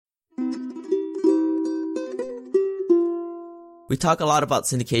We talk a lot about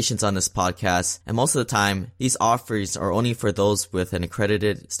syndications on this podcast, and most of the time, these offers are only for those with an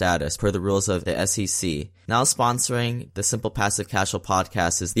accredited status per the rules of the SEC. Now sponsoring the Simple Passive Cash Flow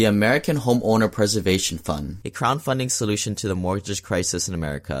podcast is the American Homeowner Preservation Fund, a crowdfunding solution to the mortgage crisis in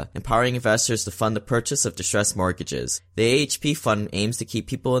America, empowering investors to fund the purchase of distressed mortgages. The AHP fund aims to keep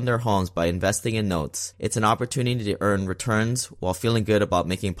people in their homes by investing in notes. It's an opportunity to earn returns while feeling good about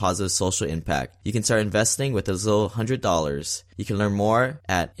making positive social impact. You can start investing with as little $100. You can learn more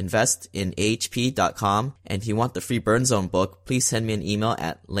at investinahp.com. And if you want the free Burn Zone book, please send me an email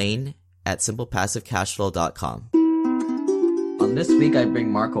at lane@simplepassivecashflow.com. On this week, I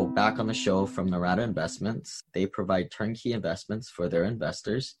bring Marco back on the show from Norada Investments. They provide turnkey investments for their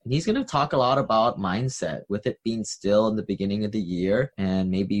investors. And he's going to talk a lot about mindset, with it being still in the beginning of the year. And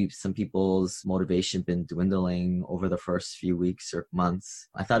maybe some people's motivation been dwindling over the first few weeks or months.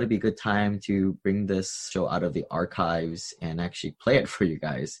 I thought it'd be a good time to bring this show out of the archives and actually play it for you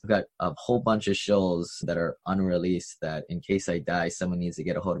guys. I've got a whole bunch of shows that are unreleased that in case I die, someone needs to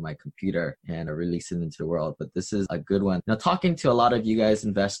get a hold of my computer and release it into the world. But this is a good one. Now, talking to a lot of you guys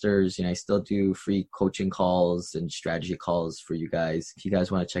investors, I still do free coaching calls and strategy calls for you guys. If you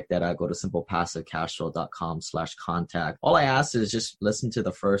guys want to check that out, go to simplepassivecashflow.com/contact. All I ask is just listen to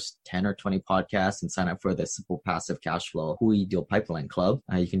the first 10 or 20 podcasts and sign up for the Simple Passive Cash Flow Hui Deal Pipeline Club.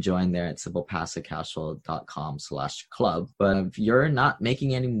 You can join there at simplepassivecashflow.com/club. But if you're not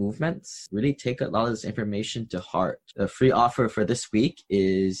making any movements, really take a lot of this information to heart. The free offer for this week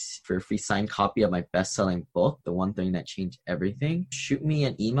is for a free signed copy of my best-selling book, The One Thing That Changed Everything. Shoot me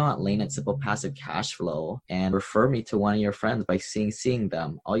an email at lane@simplepassivecashflow and refer me to one of your friends by seeing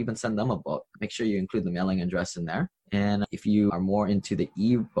them. I'll even send them a book. Make sure you include the mailing address in there. And if you are more into the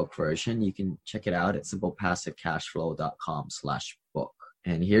ebook version, you can check it out at simplepassivecashflow.com/book.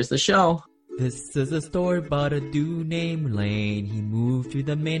 And here's the show. This is a story about a dude named Lane. He moved to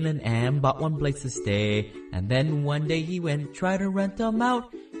the mainland and bought one place to stay. And then one day he went, tried to rent them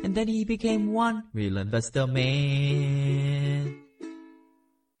out. And then he became one real investor man.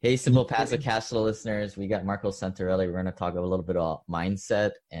 Hey, Simple Passive Cash Flow listeners. We got Marco Santarelli. We're going to talk a little bit about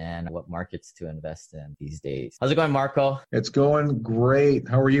mindset and what markets to invest in these days. How's it going, Marco? It's going great.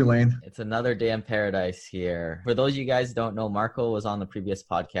 How are you, Lane? It's another day in paradise here. For those of you guys who don't know, Marco was on the previous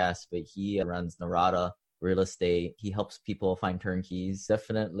podcast, but he runs Norada Real Estate. He helps people find turnkeys.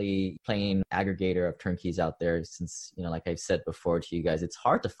 Definitely playing aggregator of turnkeys out there since, like I've said before to you guys, it's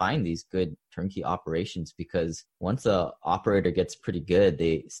hard to find these good turnkey operations because once a operator gets pretty good,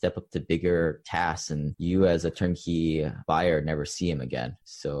 they step up to bigger tasks and you as a turnkey buyer never see him again.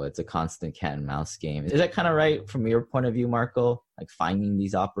 So it's a constant cat and mouse game. Is that kind of right from your point of view, Marco? Like finding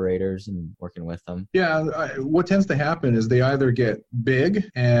these operators and working with them? Yeah, what tends to happen is they either get big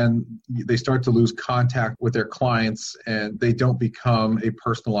and they start to lose contact with their clients and they don't become a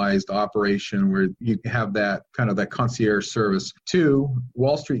personalized operation where you have that kind of that concierge service. Two,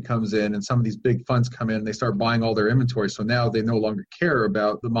 Wall Street comes in and some of these big funds come in and they start buying all their inventory. So now they no longer care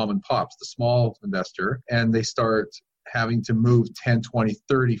about the mom and pops, the small investor, and they start having to move 10, 20,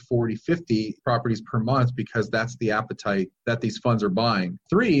 30, 40, 50 properties per month because that's the appetite that these funds are buying.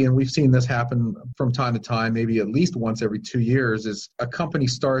 Three, and we've seen this happen from time to time, maybe at least once every 2 years, is a company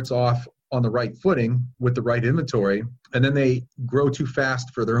starts off on the right footing with the right inventory, and then they grow too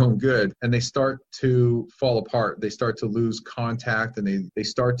fast for their own good, and they start to fall apart. They start to lose contact, and they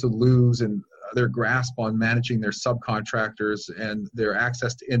start to lose their grasp on managing their subcontractors and their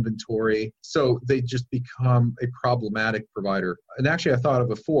access to inventory. So they just become a problematic provider. And actually, I thought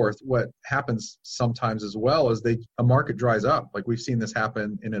of a fourth. What happens sometimes as well is a market dries up. Like we've seen this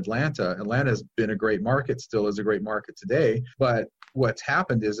happen in Atlanta. Atlanta has been a great market, still is a great market today. But what's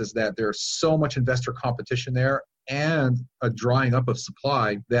happened is that there's so much investor competition there and a drying up of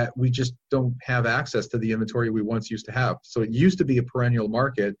supply that we just don't have access to the inventory we once used to have. So it used to be a perennial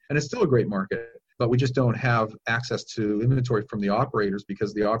market, and it's still a great market, but we just don't have access to inventory from the operators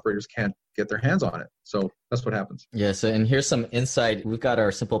because the operators can't get their hands on it. So that's what happens. Yeah. So, and here's some insight. We've got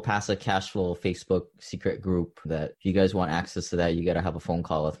our Simple Passive Cash Flow Facebook secret group that if you guys want access to that, you got to have a phone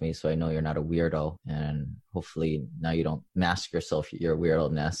call with me so I know you're not a weirdo. And hopefully now you don't mask yourself, your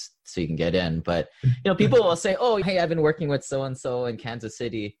weirdo-ness, so you can get in. But, people will say, oh, hey, I've been working with so-and-so in Kansas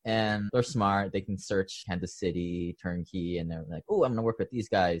City, and they're smart. They can search Kansas City turnkey and they're like, oh, I'm going to work with these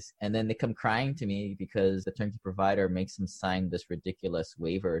guys. And then they come crying to me because the turnkey provider makes them sign this ridiculous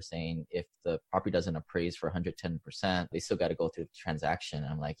waiver saying if if the property doesn't appraise for 110%, they still got to go through the transaction.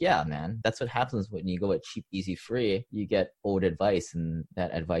 And I'm like, yeah, man, that's what happens when you go at cheap, easy, free. You get old advice, and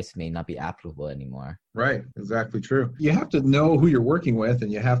that advice may not be applicable anymore. Right. Exactly true. You have to know who you're working with,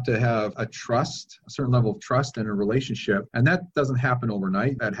 and you have to have a certain level of trust in a relationship. And that doesn't happen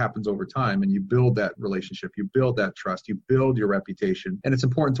overnight. That happens over time. And you build that relationship, you build that trust, you build your reputation. And it's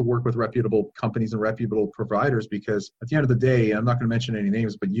important to work with reputable companies and reputable providers, because at the end of the day, I'm not going to mention any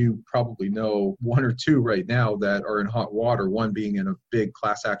names, but you probably know one or two right now that are in hot water, one being in a big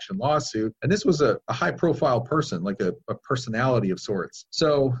class action lawsuit. And this was a high profile person, like a personality of sorts.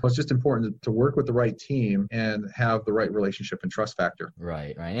 So it's just important to work with the right team and have the right relationship and trust factor.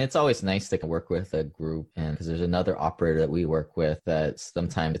 Right. And it's always nice to work with a group, and because there's another operator that we work with that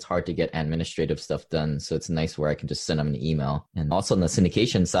sometimes it's hard to get administrative stuff done. So it's nice where I can just send them an email. And also on the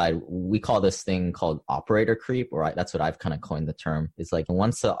syndication side, we call this thing called operator creep, or that's what I've kind of coined the term. It's like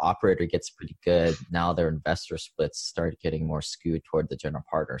once the operator gets pretty good, now their investor splits start getting more skewed toward the general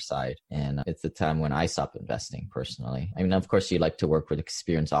partner side. And it's the time when I stop investing personally. I mean, of course, you like to work with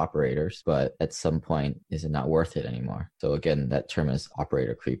experienced operators, but at some point, is it not worth it anymore? So again, that term is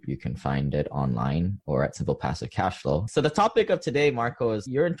operator creep. You can find it online or at Simple Passive Cashflow. So the topic of today, Marco, is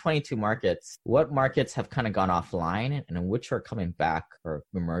you're in 22 markets. What markets have kind of gone offline and which are coming back or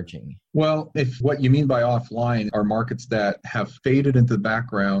emerging? Well, if what you mean by offline are markets that have faded into the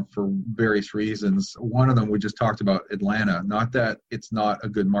background for various reasons, one of them we just talked about, Atlanta. Not that it's not a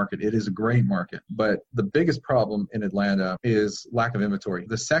good market. It is a great market. But the biggest problem in Atlanta is lack of inventory.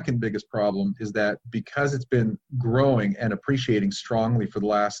 The second biggest problem is that because it's been growing and appreciating strongly for the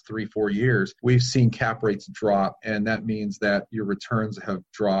last 3-4 years, we've seen cap rates drop. And that means that your returns have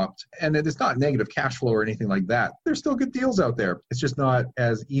dropped. And it's not negative cash flow or anything like that. There's still good deals out there. It's just not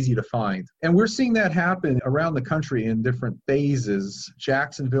as easy to find. And we're seeing that happen around the country in different phases.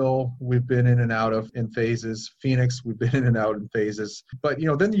 Jacksonville, we've been in and out of in phases. Phoenix, we've been in and out in phases. But,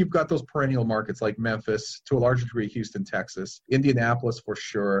 then you've got those perennial markets like Memphis, to a larger degree, Houston, Texas, Indianapolis for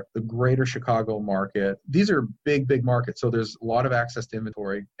sure, the greater Chicago market. These are big, big markets. So there's a lot of access to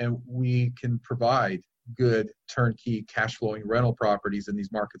inventory, and we can provide good turnkey cash flowing rental properties in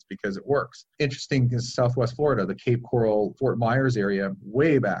these markets because it works. Interesting is Southwest Florida, the Cape Coral, Fort Myers area,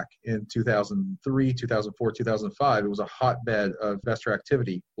 way back in 2003, 2004, 2005, it was a hotbed of investor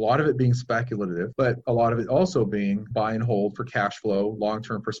activity. A lot of it being speculative, but a lot of it also being buy and hold for cash flow,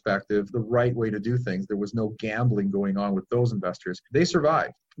 long-term perspective, the right way to do things. There was no gambling going on with those investors. They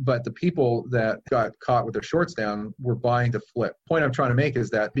survived. But the people that got caught with their shorts down were buying to flip. The point I'm trying to make is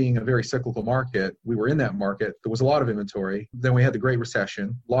that being a very cyclical market, we were in that market. There was a lot of inventory. Then we had the Great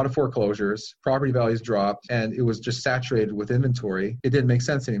Recession, a lot of foreclosures, property values dropped, and it was just saturated with inventory. It didn't make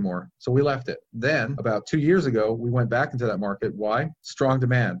sense anymore. So we left it. Then about 2 years ago, we went back into that market. Why? Strong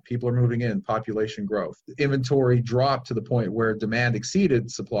demand. People are moving in, population growth. The inventory dropped to the point where demand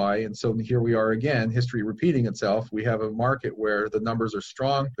exceeded supply. And so here we are again, history repeating itself. We have a market where the numbers are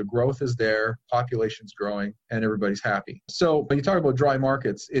strong. The growth is there, population's growing, and everybody's happy. So when you talk about dry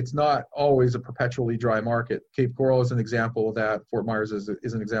markets, it's not always a perpetually dry market. Cape Coral is an example of that. Fort Myers is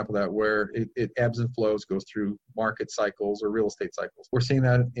an example of that, where it ebbs and flows, goes through market cycles or real estate cycles. We're seeing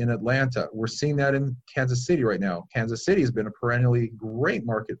that in Atlanta. We're seeing that in Kansas City right now. Kansas City has been a perennially great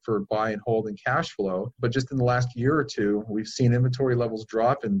market for buy and hold and cash flow. But just in the last year or two, we've seen inventory levels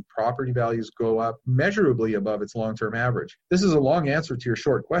drop and property values go up measurably above its long-term average. This is a long answer to your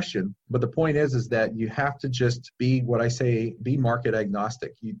short question, but the point is that you have to just be what I say, be market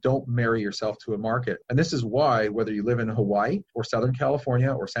agnostic. You don't marry yourself to a market. And this is why, whether you live in Hawaii or Southern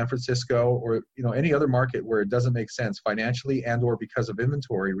California or San Francisco or any other market where it doesn't make sense financially and or because of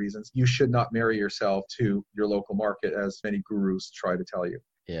inventory reasons, you should not marry yourself to your local market, as many gurus try to tell you.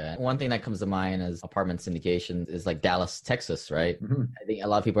 Yeah. One thing that comes to mind as apartment syndication is like Dallas, Texas, right? Mm-hmm. I think a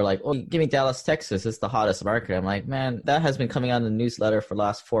lot of people are like, oh, give me Dallas, Texas. It's the hottest market. I'm like, man, that has been coming out in the newsletter for the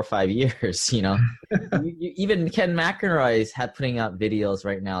last 4 or 5 years, Even Ken McEnroy had putting out videos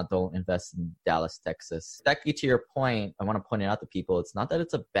right now, don't invest in Dallas, Texas. Exactly to your point, I want to point it out to people. It's not that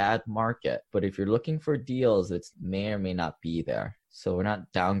it's a bad market, but if you're looking for deals, it may or may not be there. So we're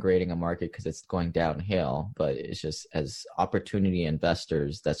not downgrading a market because it's going downhill, but it's just as opportunity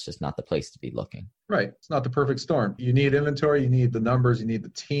investors, that's just not the place to be looking. Right. It's not the perfect storm. You need inventory, you need the numbers, you need the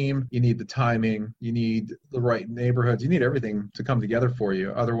team, you need the timing, you need the right neighborhoods, you need everything to come together for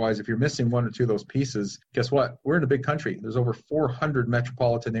you. Otherwise, if you're missing one or two of those pieces, guess what? We're in a big country. There's over 400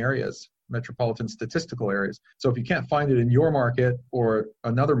 metropolitan statistical areas. So if you can't find it in your market or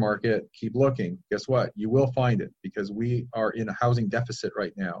another market, keep looking. Guess what? You will find it, because we are in a housing deficit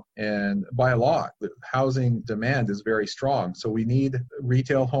right now. And by a lot, the housing demand is very strong. So we need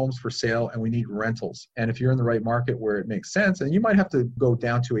retail homes for sale and we need rentals. And if you're in the right market where it makes sense, and you might have to go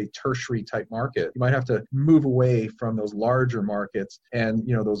down to a tertiary type market, you might have to move away from those larger markets and,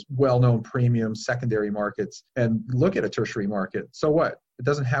 those well-known premium secondary markets and look at a tertiary market. So what? It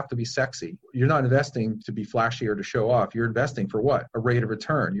doesn't have to be sexy. You're not investing to be flashy or to show off. You're investing for what? A rate of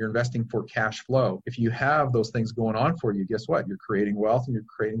return. You're investing for cash flow. If you have those things going on for you, guess what? You're creating wealth and you're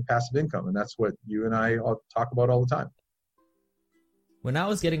creating passive income. And that's what you and I all talk about all the time. When I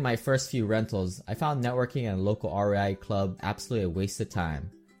was getting my first few rentals, I found networking at a local REI club absolutely a waste of time.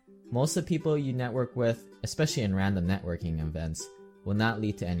 Most of the people you network with, especially in random networking events, will not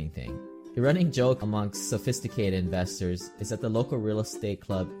lead to anything. The running joke amongst sophisticated investors is that the local real estate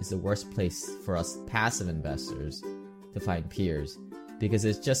club is the worst place for us passive investors to find peers, because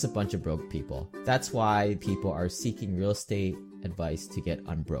it's just a bunch of broke people. That's why people are seeking real estate advice to get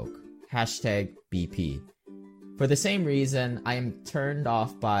unbroke. Hashtag BP. For the same reason, I am turned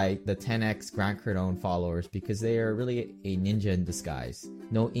off by the 10x Grant Cardone followers, because they are really a ninja in disguise.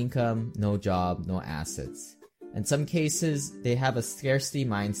 No income, no job, no assets. In some cases, they have a scarcity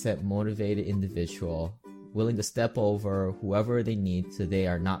mindset motivated individual willing to step over whoever they need so they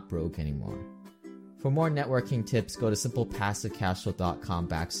are not broke anymore. For more networking tips, go to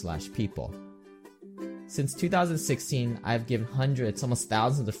simplepassivecashflow.com/people. Since 2016, I've given hundreds, almost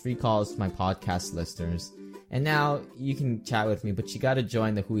thousands of free calls to my podcast listeners. And now you can chat with me, but you gotta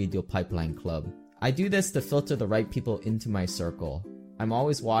join the Hui Deal Pipeline Club. I do this to filter the right people into my circle. I'm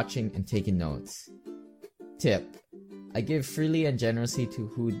always watching and taking notes. Tip: I give freely and generously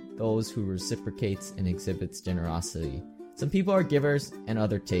to those who reciprocates and exhibits generosity. Some people are givers and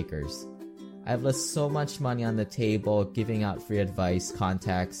other takers. I've left so much money on the table giving out free advice,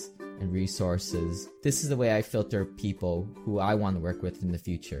 contacts, and resources. This is the way I filter people who I want to work with in the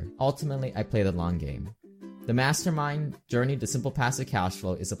future. Ultimately, I play the long game. The Mastermind Journey to Simple Passive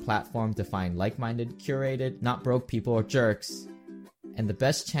Cashflow is a platform to find like-minded, curated, not broke people or jerks, and the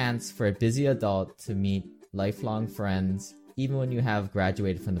best chance for a busy adult to meet lifelong friends, even when you have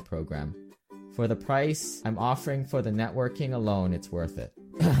graduated from the program. For the price I'm offering for the networking alone, it's worth it.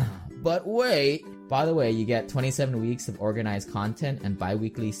 But wait! By the way, you get 27 weeks of organized content and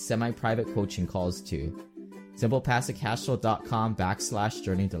bi-weekly semi-private coaching calls too.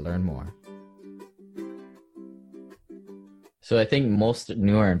 simplepassivecashflow.com/journey to learn more. So I think most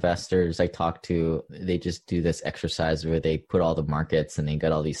newer investors I talk to, they just do this exercise where they put all the markets and they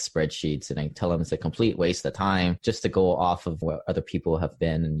get all these spreadsheets, and I tell them it's a complete waste of time just to go off of what other people have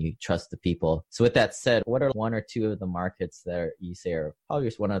been and you trust the people. So with that said, what are one or two of the markets that you say are probably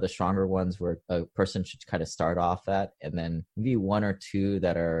just one of the stronger ones where a person should kind of start off at, and then maybe one or two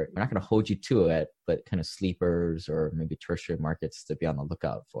that are, we're not going to hold you to it, but kind of sleepers or maybe tertiary markets to be on the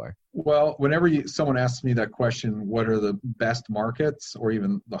lookout for? Well, whenever someone asks me that question, what are the best markets or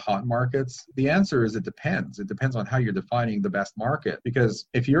even the hot markets? The answer is it depends. It depends on how you're defining the best market. Because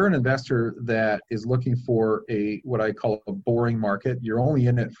if you're an investor that is looking for what I call a boring market, you're only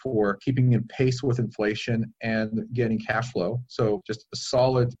in it for keeping in pace with inflation and getting cash flow. So just a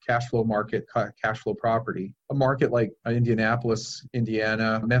solid cash flow market, cash flow property. A market like Indianapolis,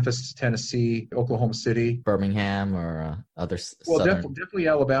 Indiana, Memphis, Tennessee, Oklahoma City, Birmingham, or other well, southern. definitely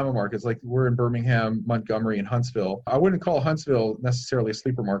Alabama markets. Like we're in Birmingham, Montgomery, and Huntsville. I wouldn't call Huntsville necessarily a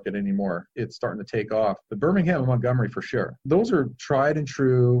sleeper market anymore. It's starting to take off. But Birmingham and Montgomery for sure. Those are tried and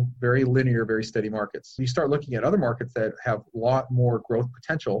true, very linear, very steady markets. You start looking at other markets that have a lot more growth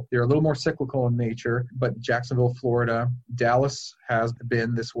potential. They're a little more cyclical in nature, but Jacksonville, Florida, Dallas has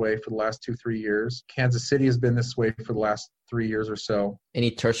been this way for the last 2-3 years. Kansas City has been this way for the last 3 years or so.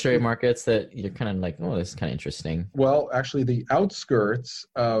 Any tertiary markets that you're kind of like, oh, this is kind of interesting? Well, actually, the outskirts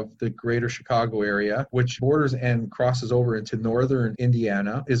of the greater Chicago area, which borders and crosses over into northern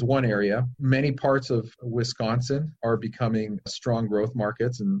Indiana, is one area. Many parts of Wisconsin are becoming strong growth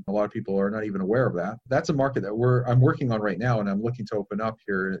markets, and a lot of people are not even aware of that. That's a market that I'm working on right now, and I'm looking to open up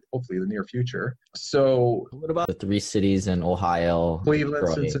here, hopefully, in the near future. So, what about the 3 cities in Ohio? Cleveland,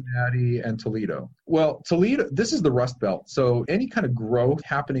 Detroit, Cincinnati, and Toledo. Well, Toledo, this is the Rust Belt. So any kind of growth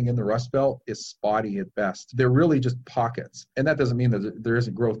happening in the Rust Belt is spotty at best. They're really just pockets. And that doesn't mean that there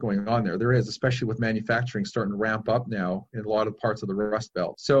isn't growth going on there. There is, especially with manufacturing starting to ramp up now in a lot of parts of the Rust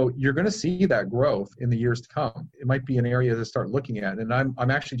Belt. So you're going to see that growth in the years to come. It might be an area to start looking at. And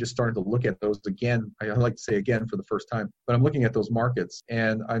I'm actually just starting to look at those again. I like to say again for the first time, but I'm looking at those markets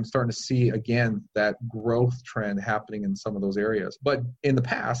and I'm starting to see again that growth trend happening in some of those areas. But in the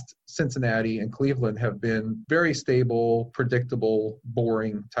past, Cincinnati and Cleveland have been very stable, predictable,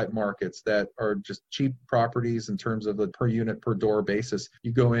 boring type markets that are just cheap properties in terms of the per unit, per door basis.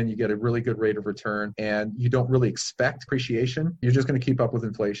 You go in, you get a really good rate of return, and you don't really expect appreciation. You're just going to keep up with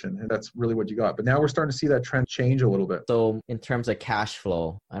inflation, and that's really what you got. But now we're starting to see that trend change a little bit. So in terms of cash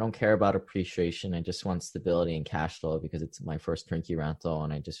flow, I don't care about appreciation. I just want stability and cash flow because it's my first turnkey rental,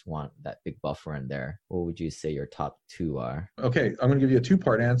 and I just want that big buffer in there. What would you say your top two are? Okay, I'm going to give you a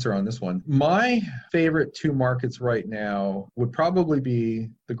two-part answer on this one. My favorite two markets right now would probably be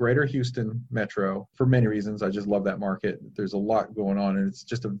the greater Houston metro for many reasons. I just love that market. There's a lot going on, and it's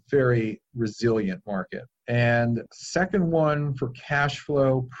just a very resilient market. And second one for cash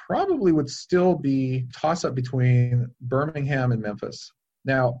flow probably would still be toss-up between Birmingham and Memphis.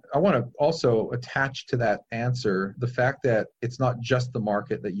 Now, I want to also attach to that answer the fact that it's not just the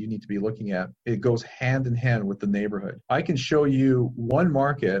market that you need to be looking at. It goes hand in hand with the neighborhood. I can show you one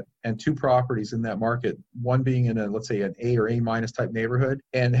market and two properties in that market, one being in a, let's say, an A or A minus type neighborhood,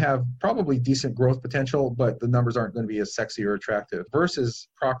 and have probably decent growth potential, but the numbers aren't going to be as sexy or attractive, versus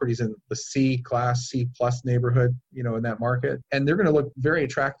properties in the C class, C plus neighborhood, in that market. And they're going to look very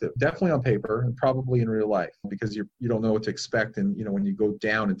attractive, definitely on paper and probably in real life, because you don't know what to expect. And, when you go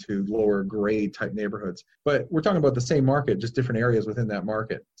down into lower grade type neighborhoods, but we're talking about the same market, just different areas within that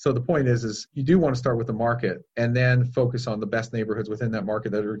market. So the point is you do want to start with the market and then focus on the best neighborhoods within that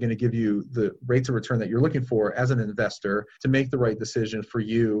market that are going to give you the rates of return that you're looking for as an investor to make the right decision for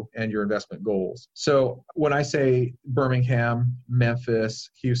you and your investment goals. So when I say Birmingham, Memphis,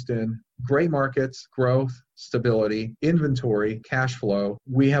 Houston, great markets, growth, stability, inventory, cash flow,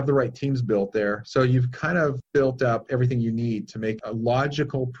 we have the right teams built there. So you've kind of built up everything you need to make a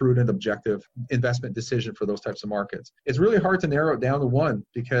logical, prudent, objective investment decision for those types of markets. It's really hard to narrow it down to one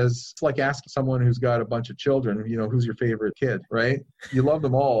because it's like asking someone who's got a bunch of children, who's your favorite kid, right? You love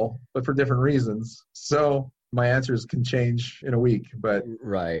them all, but for different reasons. So my answers can change in a week, but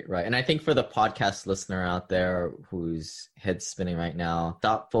right. And I think for the podcast listener out there whose head's spinning right now,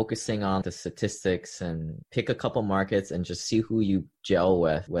 stop focusing on the statistics and pick a couple markets and just see who you gel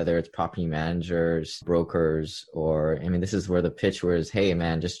with, whether it's property managers, brokers, or this is where the pitch was, hey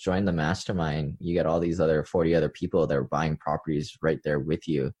man, just join the mastermind. You get all these other 40 other people that are buying properties right there with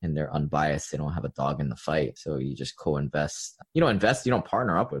you, and they're unbiased. They don't have a dog in the fight. So you just co-invest. You don't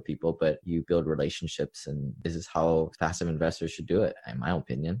partner up with people, but you build relationships, and this is how passive investors should do it, in my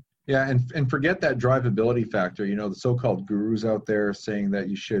opinion. Yeah, and forget that drivability factor. The so-called gurus out there saying that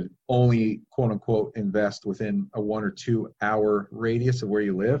you should only, quote unquote, invest within a 1 or 2 hour radius of where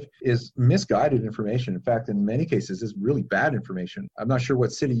you live is misguided information. In fact, in many cases, is really bad information. I'm not sure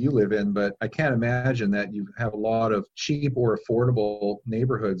what city you live in, but I can't imagine that you have a lot of cheap or affordable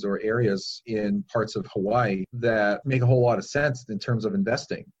neighborhoods or areas in parts of Hawaii that make a whole lot of sense in terms of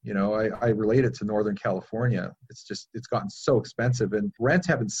investing. I relate it to Northern California. It's gotten so expensive, and rents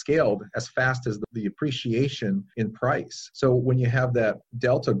haven't scaled as fast as the appreciation in price. So when you have that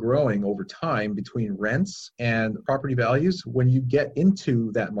delta growing over time between rents and property values, when you get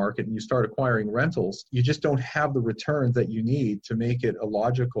into that market and you start acquiring rentals, you just don't have the returns that you need to make it a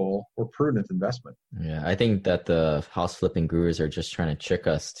logical or prudent investment. Yeah, I think that the house flipping gurus are just trying to trick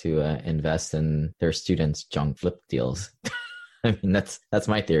us to invest in their students' junk flip deals. That's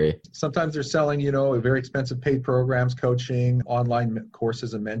my theory. Sometimes they're selling, very expensive paid programs, coaching, online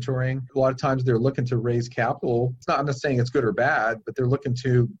courses and mentoring. A lot of times they're looking to raise capital. I'm not saying it's good or bad, but they're looking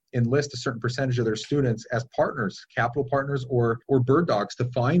to enlist a certain percentage of their students as partners, capital partners, or bird dogs to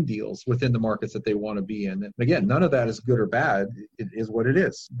find deals within the markets that they want to be in. And again, none of that is good or bad. It is what it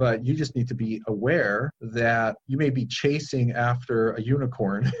is. But you just need to be aware that you may be chasing after a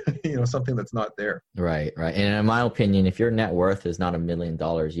unicorn, something that's not there. Right. And in my opinion, if your net worth is not $1 million,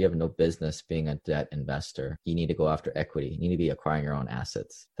 you have no business being a debt investor. You need to go after equity. You need to be acquiring your own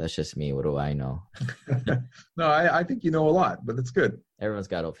assets. That's just me. What do I know? No, I think you know a lot, but it's good. Everyone's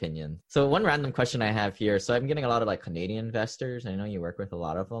got opinion. So one random question I have here. So I'm getting a lot of Canadian investors. I know you work with a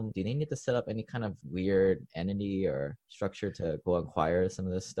lot of them. Do they need to set up any kind of weird entity or structure to go acquire some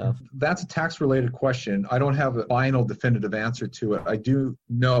of this stuff? That's a tax related question. I don't have a final definitive answer to it. I do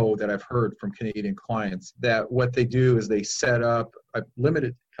know that I've heard from Canadian clients that what they do is they set up a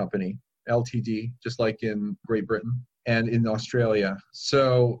limited company LTD, just like in Great Britain and in Australia.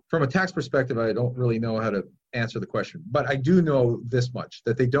 So from a tax perspective, I don't really know how to answer the question, but I do know this much,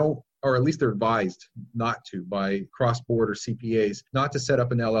 that they don't, or at least they're advised not to by cross-border CPAs, not to set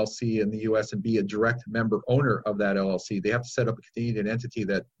up an LLC in the US and be a direct member owner of that LLC. They have to set up a Canadian entity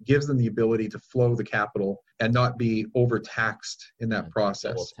that gives them the ability to flow the capital and not be overtaxed in that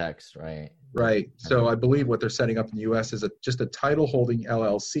process. Double tax, right? Right. So I believe what they're setting up in the US is just a title holding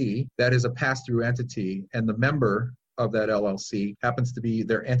LLC that is a pass-through entity, and the member of that LLC happens to be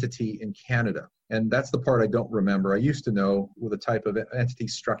their entity in Canada. And that's the part I don't remember. I used to know with the type of entity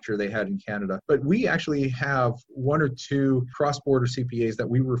structure they had in Canada. But we actually have one or two cross-border CPAs that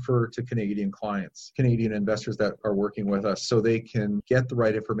we refer to Canadian clients, Canadian investors that are working with us, so they can get the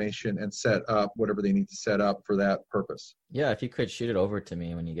right information and set up whatever they need to set up for that purpose. Yeah, if you could shoot it over to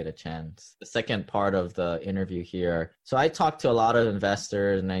me when you get a chance. The second part of the interview here. So I talk to a lot of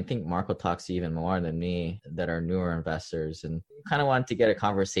investors, and I think Marco talks to even more than me, that are newer investors, and kind of wanted to get a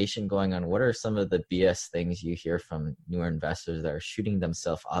conversation going on what are some of the BS things you hear from newer investors that are shooting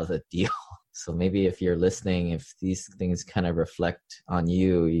themselves out of the deal. So maybe if you're listening, if these things kind of reflect on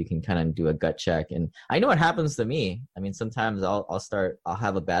you, you can kind of do a gut check. And I know it happens to me. I mean, sometimes I'll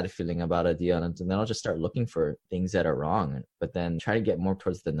have a bad feeling about a deal, and then I'll just start looking for things that are wrong, but then try to get more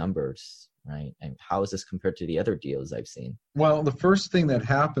towards the numbers. Right? And how is this compared to the other deals I've seen? Well, the first thing that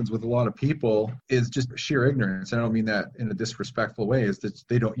happens with a lot of people is just sheer ignorance. I don't mean that in a disrespectful way, is that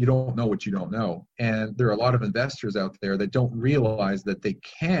you don't know what you don't know. And there are a lot of investors out there that don't realize that they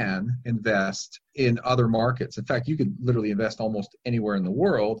can invest in other markets. In fact, you could literally invest almost anywhere in the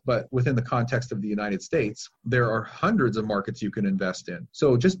world, but within the context of the United States, there are hundreds of markets you can invest in.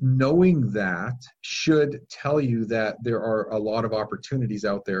 So just knowing that should tell you that there are a lot of opportunities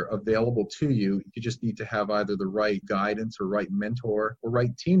out there available to you. You just need to have either the right guidance or right mentor or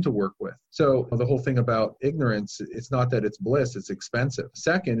right team to work with. So the whole thing about ignorance, it's not that it's bliss, it's expensive.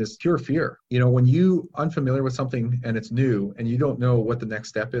 Second is pure fear. When you unfamiliar with something and it's new and you don't know what the next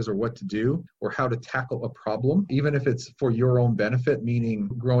step is or what to do or how to tackle a problem, even if it's for your own benefit, meaning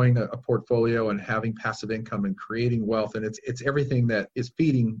growing a portfolio and having passive income and creating wealth, and it's everything that is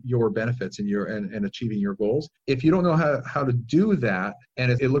feeding your benefits and achieving your goals. If you don't know how to do that,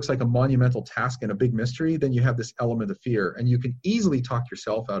 and it looks like a monumental task and a big mystery, then you have this element of fear, and you can easily talk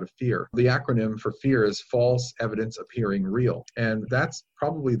yourself out of fear. The acronym for fear is false evidence appearing real, and that's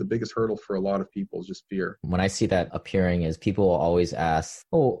probably the biggest hurdle for a lot of people, is just fear. When I see that appearing, is people will always ask,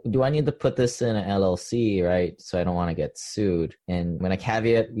 oh, do I need to put this in an LLC, right? So I don't want to get sued. And when I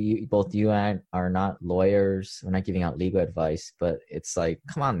caveat, both you and I are not lawyers, we're not giving out legal advice, but it's like,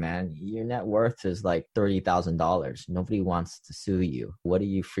 come on, man, your net worth is like $30,000. Nobody wants to sue you. What are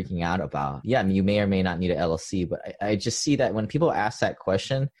you freaking out about? Yeah, I mean, you may or may not need an LLC, but I just see that when people ask that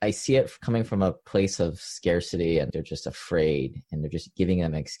question, I see it coming from a place of scarcity, and they're just afraid, and they're just giving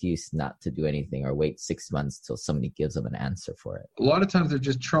them an excuse not to do anything or wait 6 months till somebody gives them an answer for it. A lot of times they're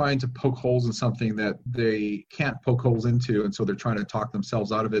just trying to poke holes in something that they can't poke holes into, and so they're trying to talk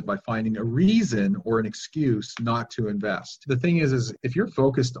themselves out of it by finding a reason or an excuse not to invest. The thing is if you're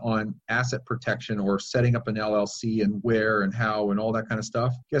focused on asset protection or setting up an LLC and where and how and all that kind of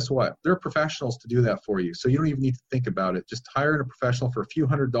stuff, guess what? There are professionals to do that for you. So you don't even need to think about it. Just hire a professional for a few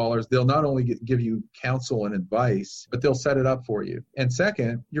 $100s. They'll not only give you counsel and advice, but they'll set it up for you. And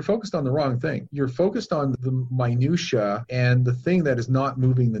second, you're focused on the wrong thing. You're focused on the minutia and the thing that is not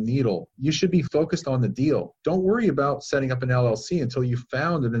moving the needle. You should be focused on the deal. Don't worry about setting up an LLC until you've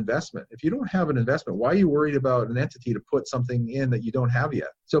found an investment. If you don't have an investment, why are you worried about an entity to put something in that you don't have yet?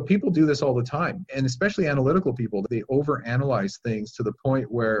 So people do this all the time, and especially analytical people, they overanalyze things to the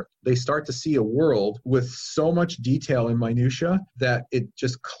point where they start to see a world with so much detail and minutia that it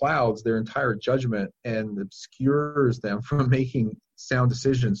just clouds their entire judgment and obscures them from making sound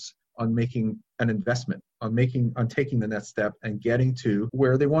decisions on making an investment, on taking the next step and getting to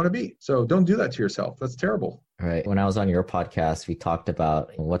where they want to be. So don't do that to yourself. That's terrible. Right. When I was on your podcast, we talked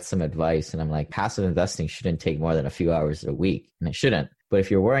about what's some advice, and I'm like, passive investing shouldn't take more than a few hours a week, and it shouldn't. But if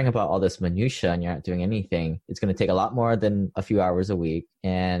you're worrying about all this minutia and you're not doing anything, it's going to take a lot more than a few hours a week.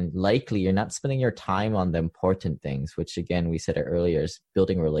 And likely you're not spending your time on the important things, which again, we said it earlier, is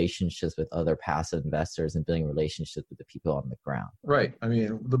building relationships with other passive investors and building relationships with the people on the ground. Right. I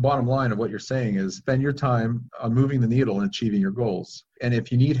mean, the bottom line of what you're saying is spend your time on moving the needle and achieving your goals. And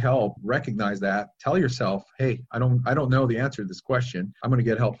if you need help, recognize that. Tell yourself, hey, I don't know the answer to this question. I'm going to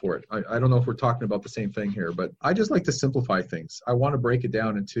get help for it. I don't know if we're talking about the same thing here, but I just like to simplify things. I want to break it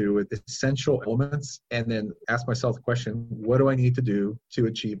down into essential elements and then ask myself the question, what do I need to do to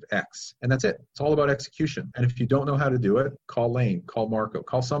achieve X? And that's it. It's all about execution. And if you don't know how to do it, call Lane, call Marco,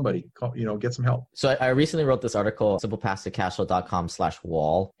 call somebody, get some help. So I recently wrote this article,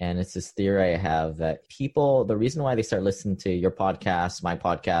 simplepathtoCashflow.com/wall. And it's this theory I have that people, the reason why they start listening to your podcast, my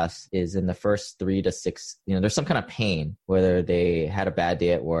podcast, is in the first 3 to 6, there's some kind of pain, whether they had a bad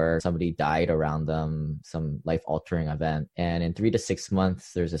day at work, somebody died around them, some life-altering event. And in 3 to 6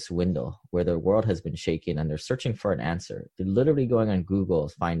 months, there's this window where the world has been shaken and they're searching for an answer. They're literally going on Google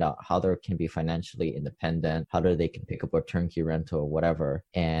to find out how they can be financially independent, how they can pick up a turnkey rental or whatever.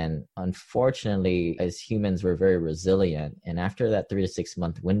 And unfortunately, as humans, we're very resilient. And after that 3 to 6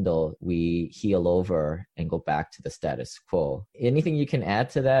 month window, we heal over and go back to the status quo. Anything you can add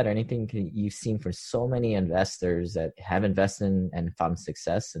to that, or anything you've seen for so many investors that have invested and found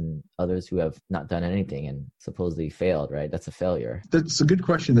success, and others who have not done anything and supposedly failed, right? That's a failure. That's a good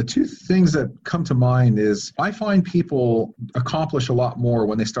question. The two things that come to mind is I find people accomplish a lot more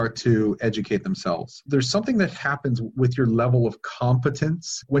when they start to educate themselves. There's something that happens with your level of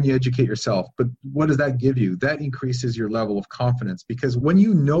competence when you educate yourself. But what does that give you? That increases your level of confidence, because when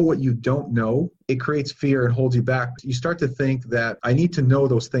you know what you don't know, it creates fear and holds you back. You start to think that I need to know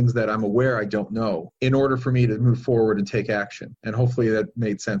those things that I'm aware I don't know in order for me to move forward and take action. And hopefully that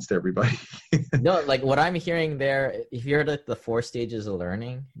made sense to everybody. No, like what I'm hearing there, if you heard the 4 stages of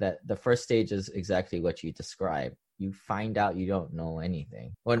learning, that the first stage is exactly what you described. You find out you don't know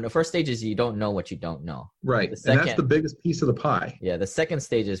anything. Well, the first stage is you don't know what you don't know. Right. And that's the biggest piece of the pie. Yeah. The second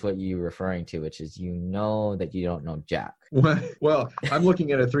stage is what you're referring to, which is you know that you don't know jack. Well, I'm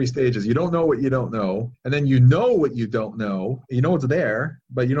looking at it 3 stages. You don't know what you don't know. And then you know what you don't know. You know it's there,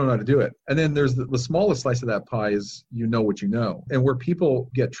 but you don't know how to do it. And then there's the smallest slice of that pie is you know what you know. And where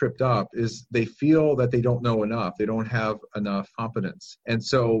people get tripped up is they feel that they don't know enough. They don't have enough competence. And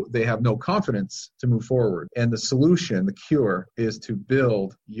so they have no confidence to move forward. And the solution, the cure, is to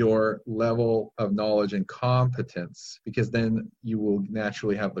build your level of knowledge and competence, because then you will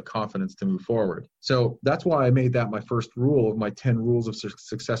naturally have the confidence to move forward. So that's why I made that my first rule of my 10 rules of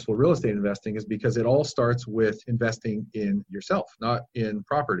successful real estate investing, is because it all starts with investing in yourself, not in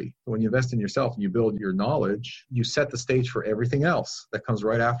property. When you invest in yourself and you build your knowledge, you set the stage for everything else that comes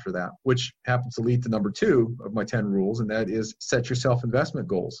right after that, which happens to lead to number 2 of my 10 rules, and that is set yourself investment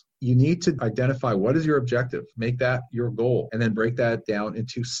goals. You need to identify what is your objective, make that your goal, and then break that down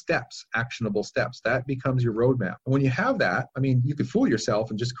into steps, actionable steps. That becomes your roadmap. And when you have that, you could fool yourself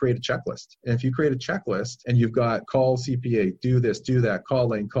and just create a checklist. And if you create a checklist and you've got call CPA, do this, do that, call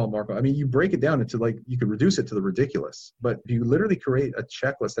Lane, call Marco. You break it down into you could reduce it to the ridiculous. But if you literally create a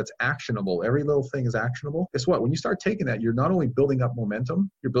checklist that's actionable, every little thing is actionable, guess what? When you start taking that, you're not only building up momentum,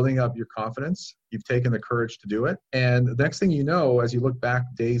 you're building up your confidence. You've taken the courage to do it. And the next thing you know, as you look back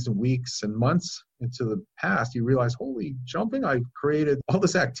days and weeks and months into the past, you realize, holy jumping, I created all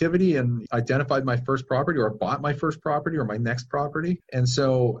this activity and identified my first property, or bought my first property, or my next property. And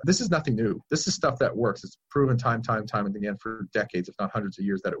so this is nothing new. This is stuff that works. It's proven time and again for decades, if not hundreds of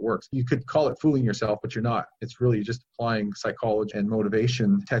years, that it works. You could call it fooling yourself, but you're not. It's really just applying psychology and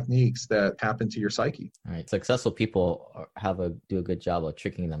motivation techniques that happen to your psyche. All right. Successful people do a good job of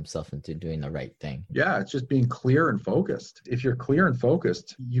tricking themselves into doing the right thing. Yeah, it's just being clear and focused. If you're clear and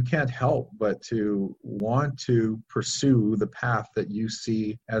focused, you can't help but to want to pursue the path that you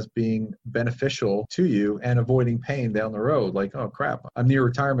see as being beneficial to you and avoiding pain down the road. Like, oh crap, I'm near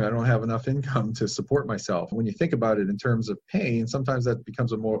retirement. I don't have enough income to support myself. When you think about it in terms of pain, sometimes that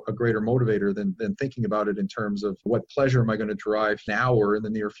becomes a greater motivator than thinking about it in terms of what pleasure am I going to derive now or in the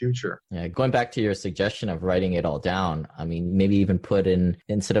near future. Yeah, going back to your suggestion of writing it all down, maybe even put in,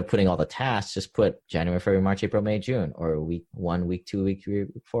 instead of putting all the tasks, just put January, February, March, April, May, June, or week 1, week 2, week 3,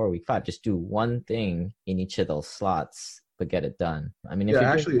 week 4, week 5. Just do one thing in each of those slots, but get it done. If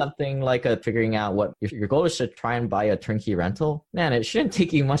you're doing something like figuring out what your goal is to try and buy a turnkey rental, man, it shouldn't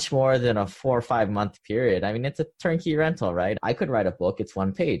take you much more than a 4 or 5 month period. It's a turnkey rental, right? I could write a book. It's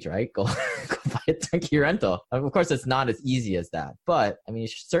 1 page, right? Go buy a turnkey rental. Of course, it's not as easy as that, but it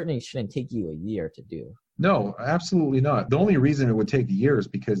certainly shouldn't take you a year to do. No, absolutely not. The only reason it would take a year is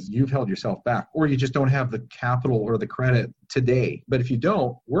because you've held yourself back, or you just don't have the capital or the credit today. But if you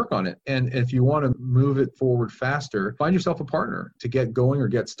don't, work on it. And if you want to move it forward faster, find yourself a partner to get going or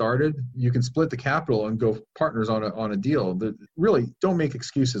get started. You can split the capital and go partners on a deal. Really, don't make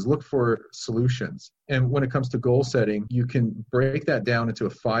excuses. Look for solutions. And when it comes to goal setting, you can break that down into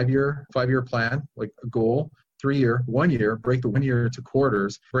a 5-year plan, like a goal. 3 year, 1 year, break the 1 year into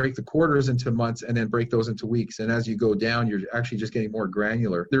quarters, break the quarters into months, and then break those into weeks. And as you go down, you're actually just getting more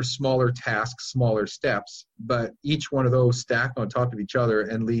granular. There's smaller tasks, smaller steps, but each one of those stack on top of each other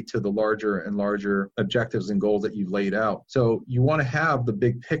and lead to the larger and larger objectives and goals that you've laid out. So you want to have the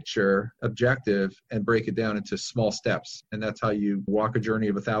big picture objective and break it down into small steps. And that's how you walk a journey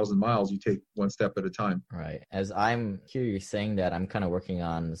of 1,000 miles. You take one step at a time. Right. As I'm here, you're saying that I'm kind of working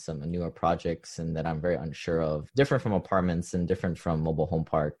on some newer projects and that I'm very unsure of, different from apartments and different from mobile home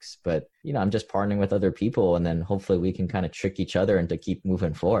parks. But, you know, I'm just partnering with other people, and then hopefully we can kind of trick each other into keep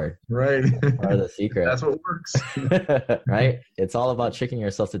moving forward. Right. Part of the secret. That's what works. Right. It's all about tricking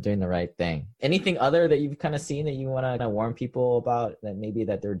yourself to doing the right thing. Anything other that you've kind of seen that you want to kind of warn people about that maybe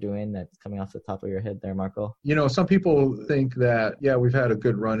that they're doing that's coming off the top of your head there, Marco? You know, some people think that, yeah, we've had a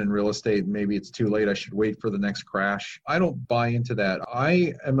good run in real estate. Maybe it's too late. I should wait for the next crash. I don't buy into that.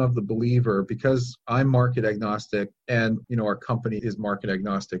 I am of the believer, because I'm market agnostic and, you know, our company is market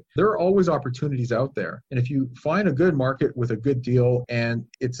agnostic. There are always opportunities out there. And if you find a good market with a good deal and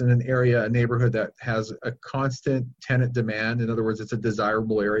it's in an area, a neighborhood that has a constant tenant demand, in other words, it's a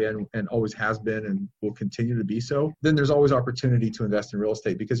desirable area and always has been and will continue to be so, then there's always opportunity to invest in real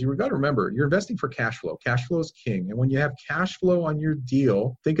estate, because you've got to remember, you're investing for cash flow. Cash flow is king. And when you have cash flow on your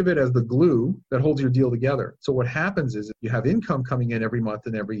deal, think of it as the glue that holds your deal together. So what happens is you have income coming in every month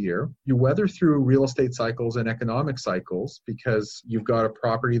and every year. You weather through real estate cycles and economic cycles because you've got a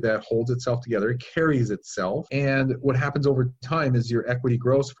property that holds itself together. It carries itself. And what happens over time is your equity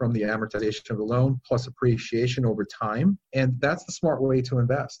grows from the amortization of the loan plus appreciation over time. And that's the smart way to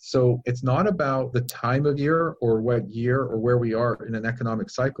invest. So it's not about the time of year or what year or where we are in an economic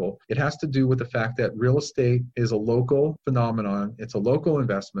cycle. It has to do with the fact that real estate is a local phenomenon. It's a local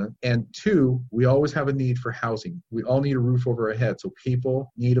investment. And two, we always have a need for housing. We all need a roof over our head. So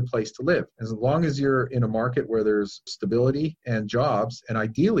people need a place to live. As long as you're in a market where there's stability and jobs, and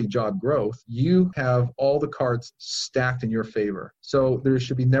ideally job growth, you have all the cards stacked in your favor. So there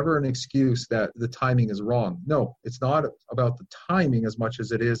should be never an excuse that the timing is wrong. No, it's not about the timing as much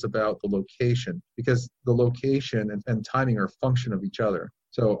as it is about the location, because the location and timing are a function of each other.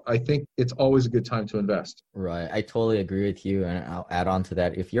 So I think it's always a good time to invest. Right. I totally agree with you. And I'll add on to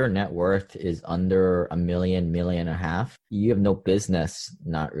that. If your net worth is under $1 million, $1.5 million, you have no business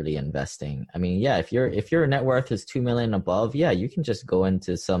not really investing. I mean, yeah, if your net worth is 2 million above, yeah, you can just go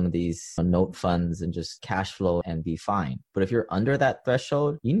into some of these note funds and just cash flow and be fine. But if you're under that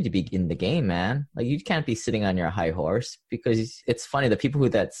threshold, you need to be in the game, man. Like, you can't be sitting on your high horse, because it's funny. The people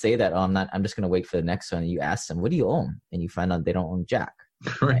that say that, I'm just going to wait for the next one. And you ask them, what do you own? And you find out they don't own jack.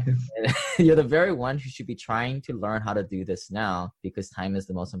 Right. You're the very one who should be trying to learn how to do this now, because time is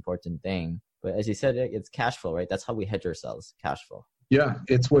the most important thing. But as you said, it's cash flow, right? That's how we hedge ourselves, cash flow. Yeah,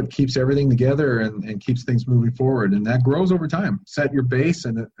 it's what keeps everything together and keeps things moving forward. And that grows over time. Set your base,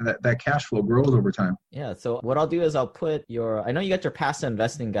 and that cash flow grows over time. Yeah, so what I'll do is I'll put I know you got your passive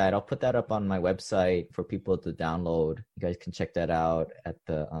investing guide. I'll put that up on my website for people to download. You guys can check that out at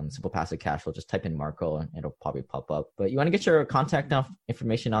the Simple Passive Cash Flow. Just type in Marco and it'll probably pop up. But you want to get your contact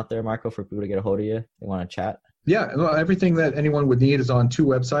information out there, Marco, for people to get a hold of you if they want to chat? Yeah, well, everything that anyone would need is on 2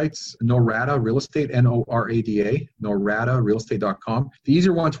 websites, Norada Real Estate, Norada, noradarealestate.com. The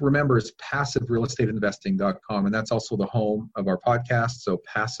easier one to remember is passiverealestateinvesting.com, and that's also the home of our podcast, so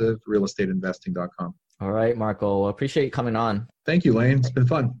passiverealestateinvesting.com. All right, Marco, well, appreciate you coming on. Thank you, Lane. It's been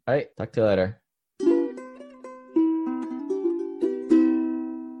fun. All right, talk to you later.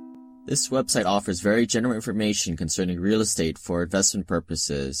 This website offers very general information concerning real estate for investment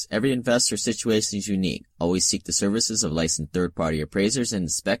purposes. Every investor's situation is unique. Always seek the services of licensed third-party appraisers and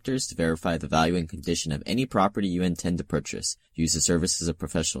inspectors to verify the value and condition of any property you intend to purchase. Use the services of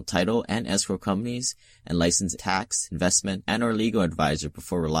professional title and escrow companies and licensed tax, investment, and or legal advisor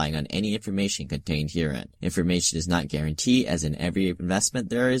before relying on any information contained herein. Information is not guaranteed, as in every investment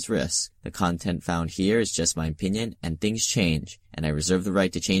there is risk. The content found here is just my opinion, and things change, and I reserve the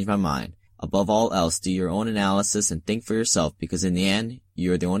right to change my mind. Above all else, do your own analysis and think for yourself, because in the end,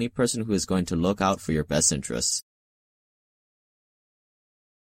 you are the only person who is going to look out for your best interests.